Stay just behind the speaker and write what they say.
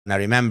And I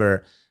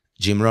remember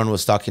Jim Rohn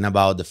was talking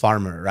about the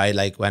farmer, right?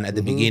 Like when at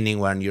the beginning,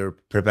 when you're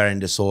preparing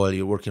the soil,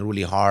 you're working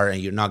really hard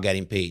and you're not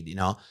getting paid, you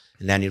know?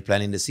 And then you're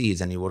planting the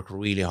seeds and you work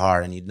really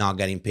hard and you're not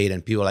getting paid,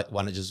 and people like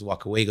want to just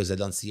walk away because they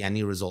don't see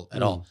any result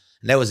at all.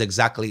 And that was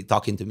exactly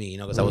talking to me, you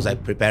know, because I was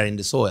like preparing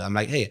the soil. I'm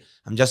like, hey,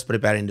 I'm just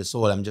preparing the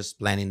soil. I'm just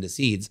planting the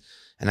seeds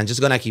and I'm just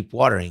going to keep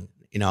watering,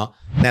 you know?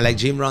 And then like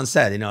Jim Rohn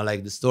said, you know,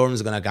 like the storm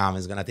is going to come,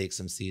 it's going to take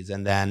some seeds,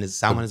 and then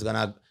someone is going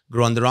to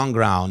grow on the wrong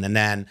ground. And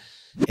then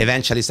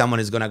eventually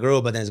someone is going to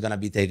grow, but then it's going to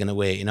be taken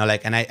away, you know,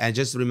 like, and I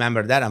just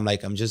remember that. I'm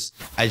like,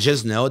 I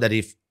just know that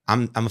if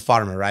I'm a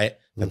farmer, right?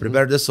 I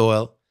prepare the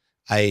soil,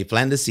 I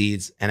plant the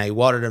seeds and I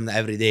water them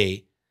every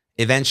day,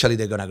 eventually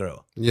they're going to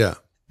grow. Yeah.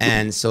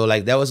 And so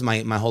like, that was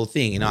my whole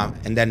thing, you know,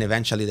 and then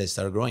eventually they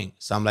start growing.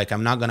 So I'm like,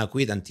 I'm not going to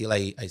quit until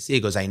I see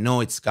it, because I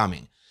know it's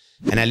coming.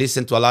 And I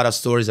listened to a lot of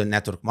stories on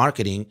network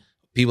marketing,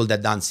 people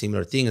that done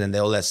similar things, and they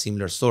all have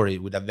similar story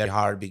with a very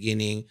hard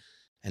beginning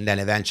and then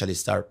eventually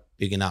start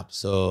picking up.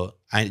 So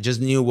I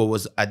just knew what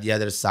was at the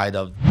other side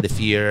of the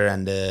fear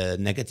and the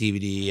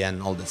negativity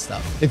and all that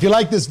stuff. If you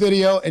like this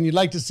video and you'd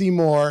like to see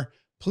more,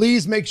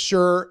 please make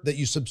sure that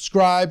you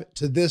subscribe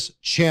to this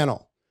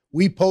channel.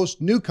 We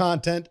post new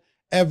content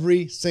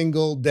every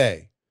single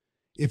day.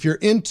 If you're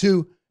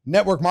into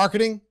network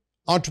marketing,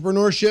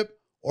 entrepreneurship,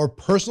 or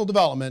personal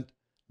development,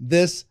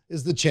 this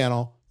is the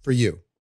channel for you.